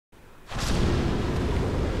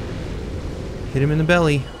Hit him in the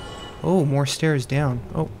belly. Oh, more stairs down.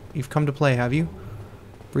 Oh, you've come to play, have you?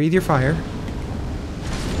 Breathe your fire.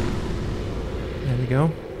 There we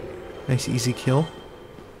go. Nice easy kill.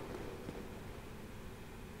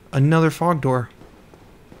 Another fog door.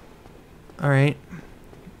 Alright.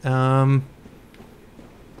 I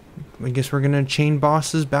guess we're gonna chain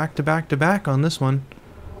bosses back to back to back on this one.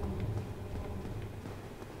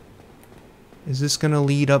 Is this gonna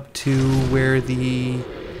lead up to where the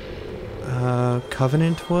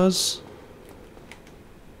Covenant was?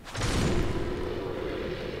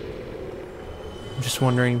 I'm just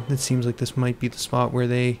wondering, it seems like this might be the spot where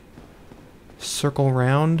they circle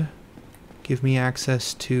around, give me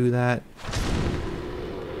access to that.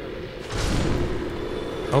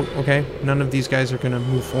 Oh, okay. None of these guys are gonna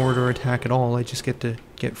move forward or attack at all. I just get to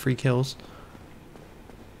get free kills.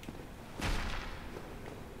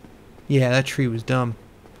 Yeah, that tree was dumb.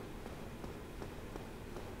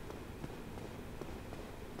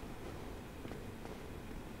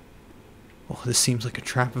 Oh, this seems like a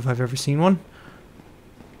trap if I've ever seen one.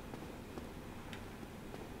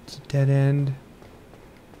 It's a dead end.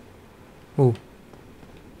 Oh.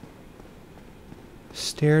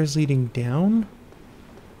 Stairs leading down?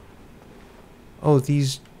 Oh,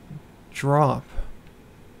 these drop.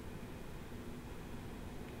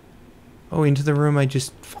 Oh, into the room I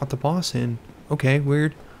just fought the boss in. Okay,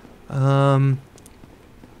 weird. Oh,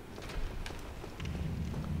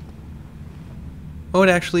 it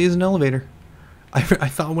actually is an elevator. I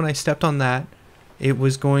thought when I stepped on that, it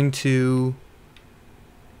was going to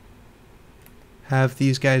have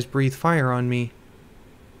these guys breathe fire on me.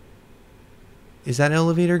 Is that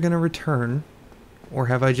elevator gonna return? Or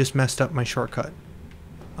have I just messed up my shortcut?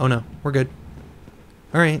 Oh no, we're good.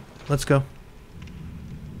 Alright, let's go.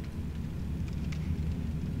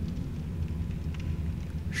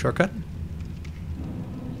 Shortcut?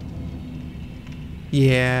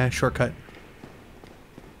 Yeah, shortcut.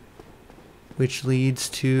 Which leads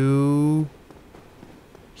to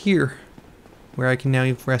here, where I can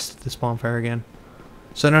now rest at this bonfire again.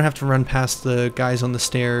 So I don't have to run past the guys on the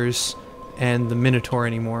stairs and the Minotaur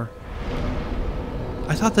anymore.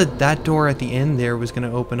 I thought that that door at the end there was going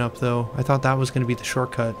to open up, though. I thought that was going to be the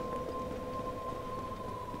shortcut.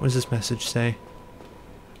 What does this message say?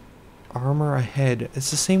 Armor ahead.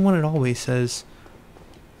 It's the same one it always says.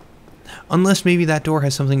 Unless maybe that door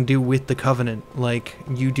has something to do with the Covenant. Like,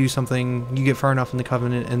 you do something, you get far enough in the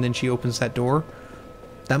Covenant, and then she opens that door.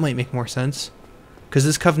 That might make more sense. Because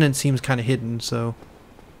this Covenant seems kind of hidden, so...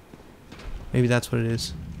 maybe that's what it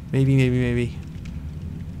is. Maybe.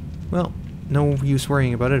 Well, no use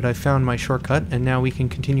worrying about it. I found my shortcut, and now we can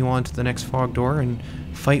continue on to the next fog door and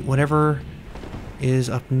fight whatever is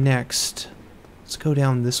up next. Let's go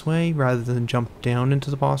down this way rather than jump down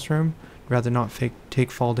into the boss room. Rather not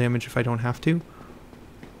take fall damage if I don't have to.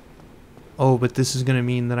 Oh, but this is going to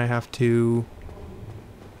mean that I have to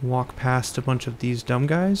walk past a bunch of these dumb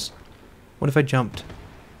guys. What if I jumped?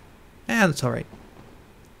 That's alright.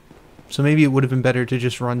 So maybe it would have been better to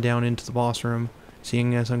just run down into the boss room,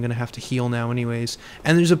 seeing as I'm going to have to heal now anyways.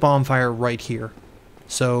 And there's a bonfire right here.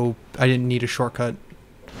 So I didn't need a shortcut.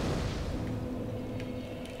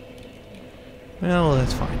 Well,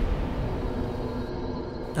 that's fine.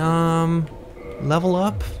 Level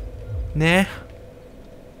up? Nah.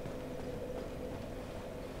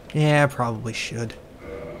 Yeah, I probably should.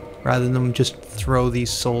 Rather than just throw these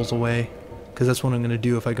souls away. Because that's what I'm going to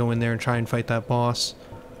do if I go in there and try and fight that boss.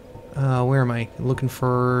 Where am I? Looking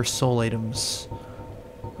for soul items.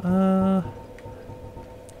 I'm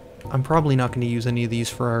probably not going to use any of these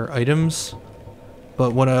for our items.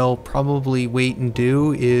 But what I'll probably wait and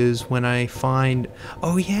do is when I find...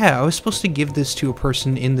 oh yeah, I was supposed to give this to a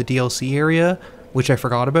person in the DLC area, which I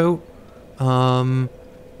forgot about.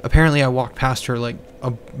 Apparently I walked past her like a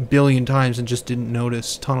billion times and just didn't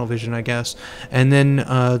notice. Tunnel vision, I guess. And then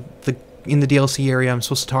in the DLC area I'm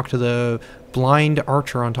supposed to talk to the blind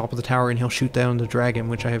archer on top of the tower and he'll shoot down the dragon,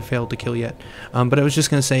 which I have failed to kill yet. But I was just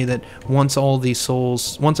going to say that once all these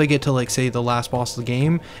souls, once I get to like say the last boss of the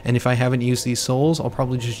game, and if I haven't used these souls, I'll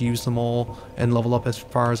probably just use them all and level up as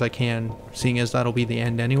far as I can, seeing as that'll be the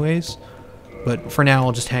end anyways. But for now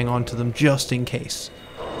I'll just hang on to them just in case.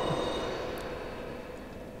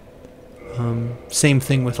 Same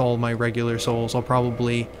thing with all my regular souls. I'll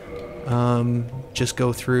probably just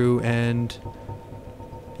go through and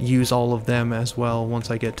use all of them as well once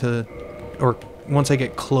I get to, or once I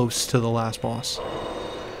get close to the last boss.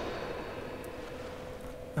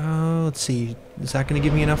 Let's see, is that going to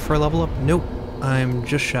give me enough for a level up? Nope, I'm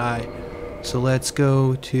just shy. So let's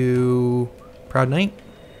go to Proud Knight.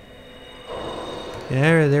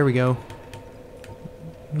 There we go.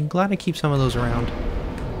 I'm glad I keep some of those around.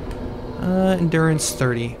 Endurance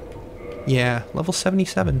 30. Yeah, level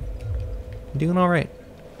 77. I'm doing alright.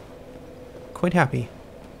 Quite happy.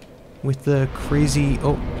 With the crazy...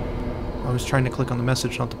 Oh, I was trying to click on the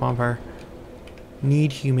message, not the bonfire.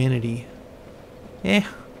 Need humanity. Eh.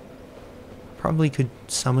 Probably could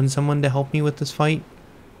summon someone to help me with this fight.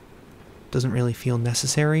 Doesn't really feel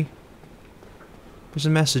necessary. There's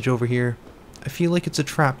a message over here. I feel like it's a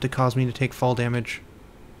trap to cause me to take fall damage.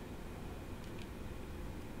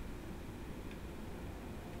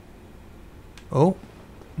 Oh,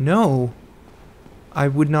 no. I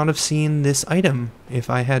would not have seen this item if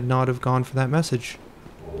I had not have gone for that message.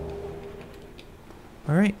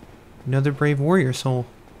 Alright, another brave warrior soul.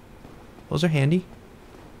 Those are handy.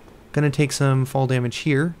 Gonna take some fall damage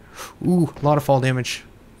here. Ooh, a lot of fall damage.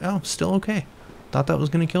 Oh, still okay. Thought that was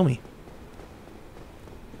gonna kill me.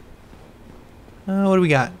 What do we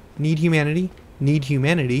got? Need humanity. Need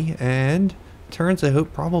humanity. And turns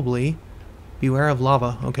out probably beware of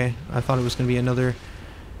lava. Okay, I thought it was gonna be another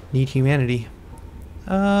need humanity.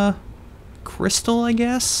 Crystal, I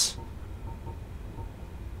guess?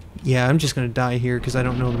 Yeah, I'm just gonna die here because I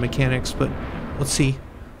don't know the mechanics, but let's see.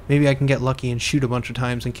 Maybe I can get lucky and shoot a bunch of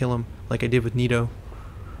times and kill him, like I did with Nito.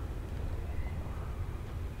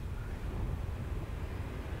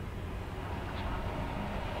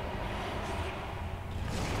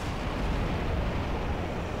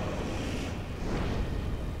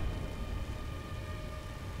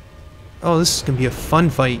 Oh, this is gonna be a fun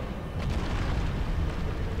fight.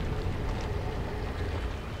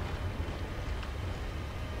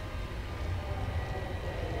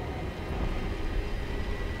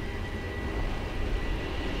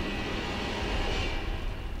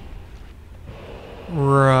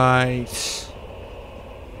 Right.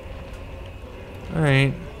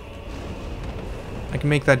 Alright. I can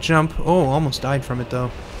make that jump. Oh, almost died from it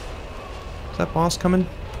though. Is that boss coming?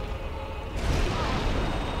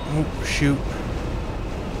 Oh, shoot.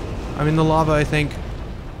 I'm in the lava, I think.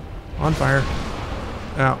 On fire.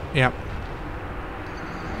 Oh, yeah.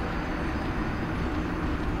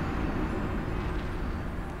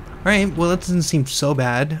 Alright, well that doesn't seem so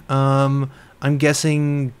bad. I'm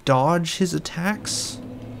guessing dodge his attacks?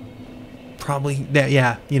 Probably,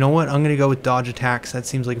 yeah, you know what? I'm gonna go with dodge attacks. That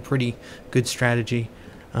seems like a pretty good strategy.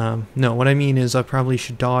 No, what I mean is I probably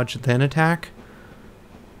should dodge then attack.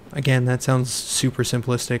 Again, that sounds super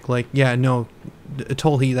simplistic. Like, yeah, no,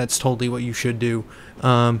 totally, that's totally what you should do.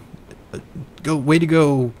 Way to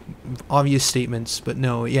go, obvious statements, but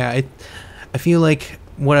no, yeah, I feel like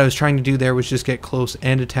what I was trying to do there was just get close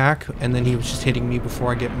and attack, and then he was just hitting me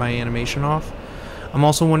before I get my animation off. I'm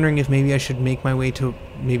also wondering if maybe I should make my way to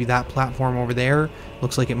maybe that platform over there.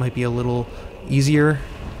 Looks like it might be a little easier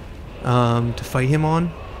to fight him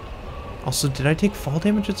on. Also, did I take fall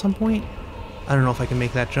damage at some point? I don't know if I can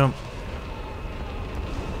make that jump.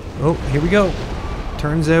 Oh, here we go.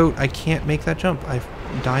 Turns out I can't make that jump. I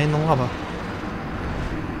die in the lava.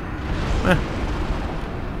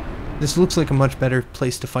 This looks like a much better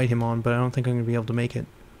place to fight him on, but I don't think I'm going to be able to make it.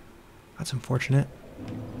 That's unfortunate.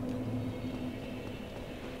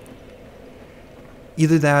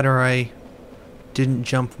 Either that or I didn't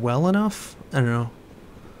jump well enough? I don't know.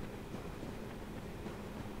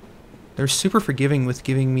 They're super forgiving with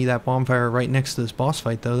giving me that bonfire right next to this boss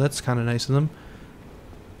fight, though. That's kind of nice of them.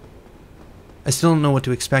 I still don't know what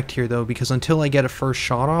to expect here, though, because until I get a first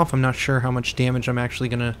shot off, I'm not sure how much damage I'm actually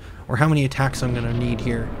gonna... or how many attacks I'm gonna need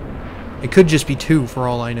here. It could just be 2 for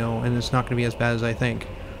all I know, and it's not gonna be as bad as I think.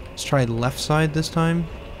 Let's try the left side this time.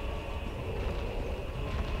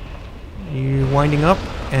 You're winding up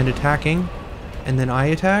and attacking, and then I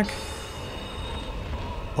attack.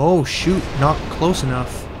 Oh, shoot, not close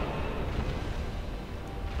enough.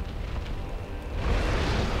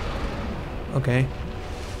 Okay.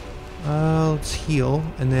 Let's heal,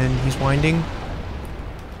 and then he's winding.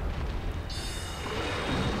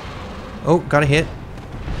 Oh, got a hit.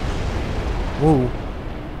 Whoa.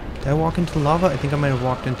 Did I walk into lava? I think I might have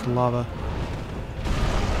walked into lava.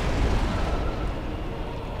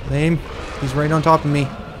 Lame. He's right on top of me.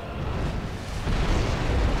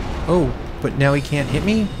 Oh, but now he can't hit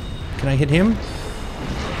me? Can I hit him?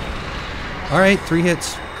 Alright, 3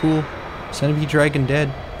 hits. Cool. Centipede dragon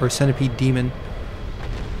dead. Or centipede demon.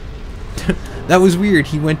 That was weird.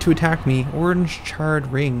 He went to attack me. Orange charred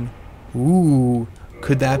ring. Ooh.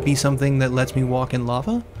 Could that be something that lets me walk in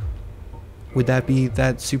lava? Would that be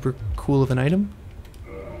that super cool of an item?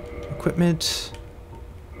 Equipment.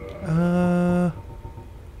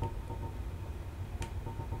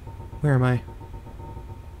 Where am I?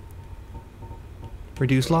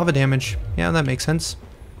 Reduce lava damage. Yeah, that makes sense.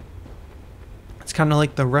 It's kind of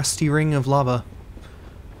like the rusty ring of lava.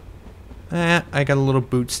 I got a little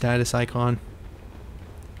boot status icon.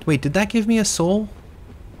 Wait, did that give me a soul?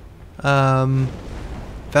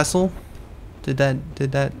 Vessel? Did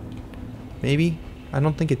that, maybe? I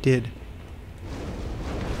don't think it did.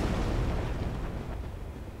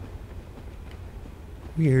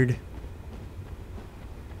 Weird.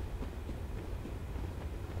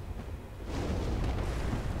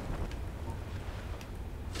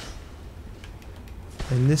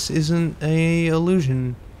 And this isn't a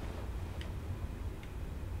illusion.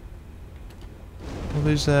 Well,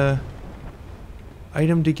 there's a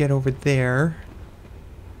item to get over there.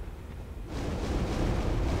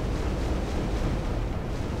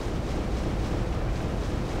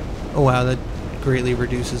 Oh wow, that greatly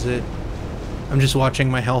reduces it. I'm just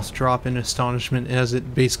watching my health drop in astonishment as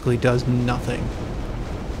it basically does nothing.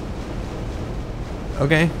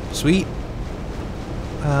 Okay, sweet.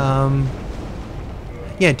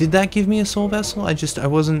 Yeah, did that give me a soul vessel? I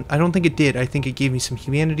don't think it did. I think it gave me some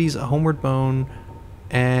humanities, a homeward bone,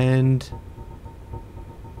 and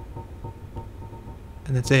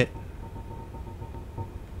that's it.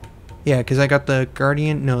 Yeah, because I got the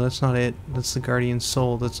guardian. No, that's not it. That's the guardian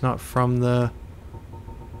soul. That's not from the.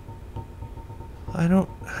 I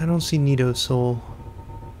don't see Nito's soul.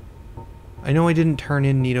 I know I didn't turn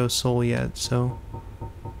in Nito's soul yet, so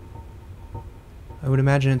I would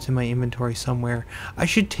imagine it's in my inventory somewhere. I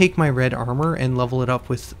should take my red armor and level it up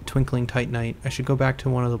with Twinkling Titanite. I should go back to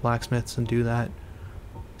one of the blacksmiths and do that.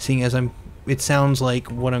 Seeing as it sounds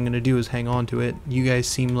like what I'm gonna do is hang on to it. You guys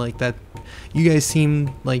seem like that's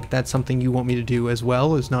something you want me to do as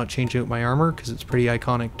well, is not change out my armor, because it's pretty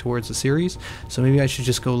iconic towards the series. So maybe I should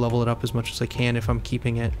just go level it up as much as I can if I'm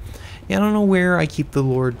keeping it. Yeah, I don't know where I keep the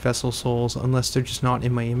Lord Vessel Souls, unless they're just not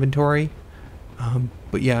in my inventory.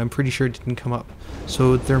 But yeah, I'm pretty sure it didn't come up.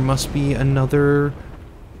 So there must be another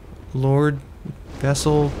Lord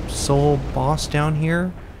Vessel Soul boss down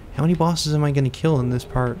here. How many bosses am I going to kill in this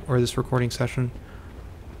part, or this recording session?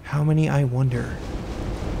 How many, I wonder?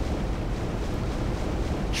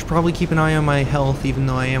 Should probably keep an eye on my health, even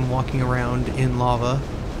though I am walking around in lava.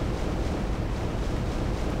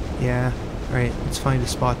 Yeah, alright, let's find a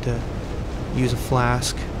spot to use a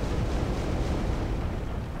flask.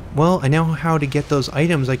 Well, I know how to get those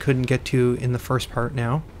items I couldn't get to in the first part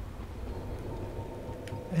now.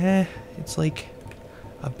 It's like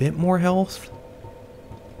a bit more health.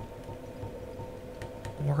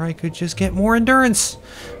 Or I could just get more endurance.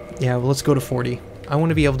 Yeah, well, let's go to 40. I want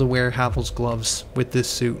to be able to wear Havel's gloves with this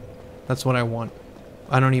suit. That's what I want.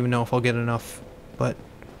 I don't even know if I'll get enough, but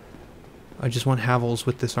I just want Havel's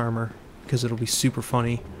with this armor because it'll be super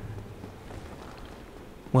funny.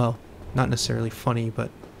 Well, not necessarily funny,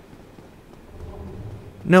 but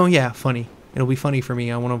no, yeah, funny. It'll be funny for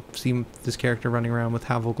me. I want to see this character running around with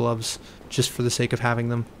Havel gloves just for the sake of having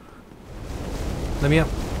them. Let me up.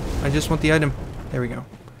 I just want the item. There we go.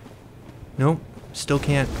 Nope, still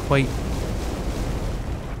can't quite.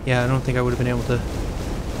 Yeah, I don't think I would have been able to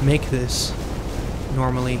make this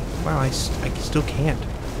normally. Wow, I still can't.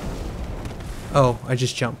 Oh, I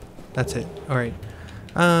just jump. That's it. Alright.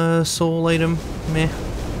 Soul item. Meh.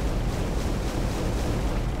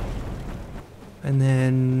 And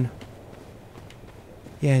then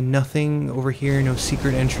yeah, nothing over here, no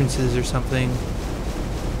secret entrances or something.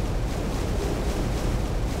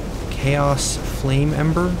 Chaos Flame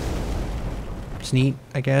Ember. It's neat,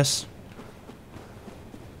 I guess.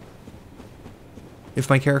 If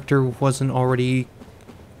my character wasn't already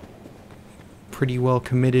pretty well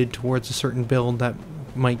committed towards a certain build, that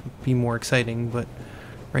might be more exciting, but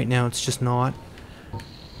right now it's just not.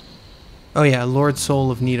 Oh yeah, Lord Soul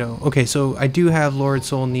of Nito. Okay, so I do have Lord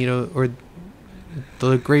Soul Nito, or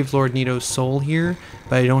the Grave Lord Nito's soul here,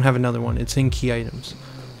 but I don't have another one. It's in key items.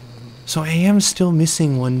 So I am still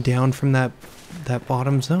missing one down from that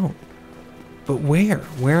bottom zone. But where?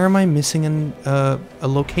 Where am I missing a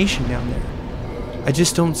location down there? I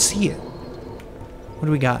just don't see it. What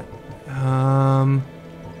do we got?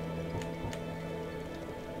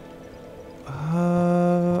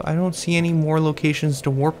 I don't see any more locations to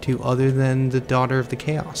warp to other than the Daughter of the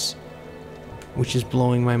Chaos, which is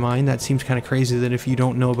blowing my mind. That seems kind of crazy that if you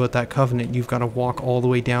don't know about that covenant, you've got to walk all the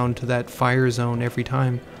way down to that fire zone every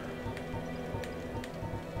time.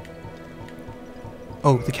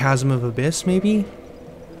 Oh, the Chasm of Abyss, maybe?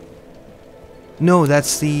 No,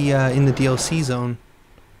 that's the, in the DLC zone.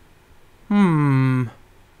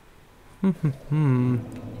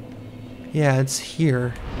 Yeah, it's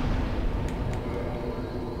here.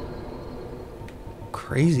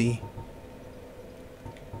 Crazy.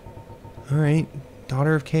 Alright,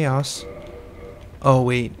 Daughter of Chaos. Oh,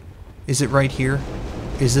 wait. Is it right here?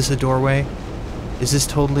 Is this a doorway? Is this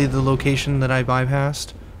totally the location that I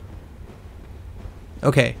bypassed?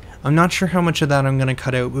 Okay, I'm not sure how much of that I'm going to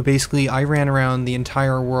cut out, but basically I ran around the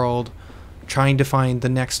entire world trying to find the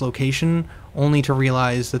next location, only to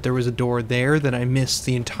realize that there was a door there that I missed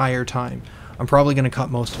the entire time. I'm probably going to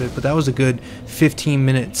cut most of it, but that was a good 15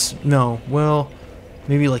 minutes. No, well,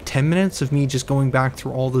 maybe like 10 minutes of me just going back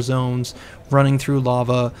through all the zones, running through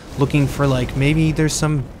lava, looking for like maybe there's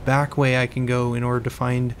some back way I can go in order to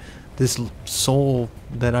find this soul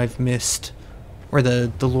that I've missed, or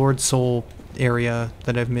the Lord Soul area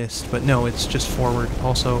that I've missed. But no, it's just forward.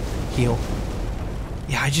 Also heal.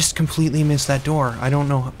 Yeah, I just completely missed that door. I don't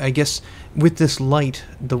know. I guess with this light,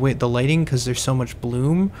 the lighting, because there's so much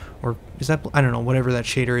bloom, or is that, I don't know, whatever that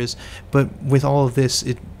shader is. But with all of this,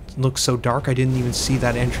 it looks so dark. I didn't even see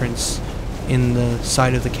that entrance in the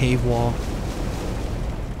side of the cave wall.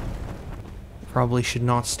 Probably should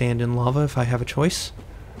not stand in lava if I have a choice.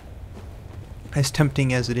 As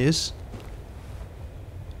tempting as it is.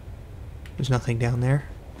 There's nothing down there.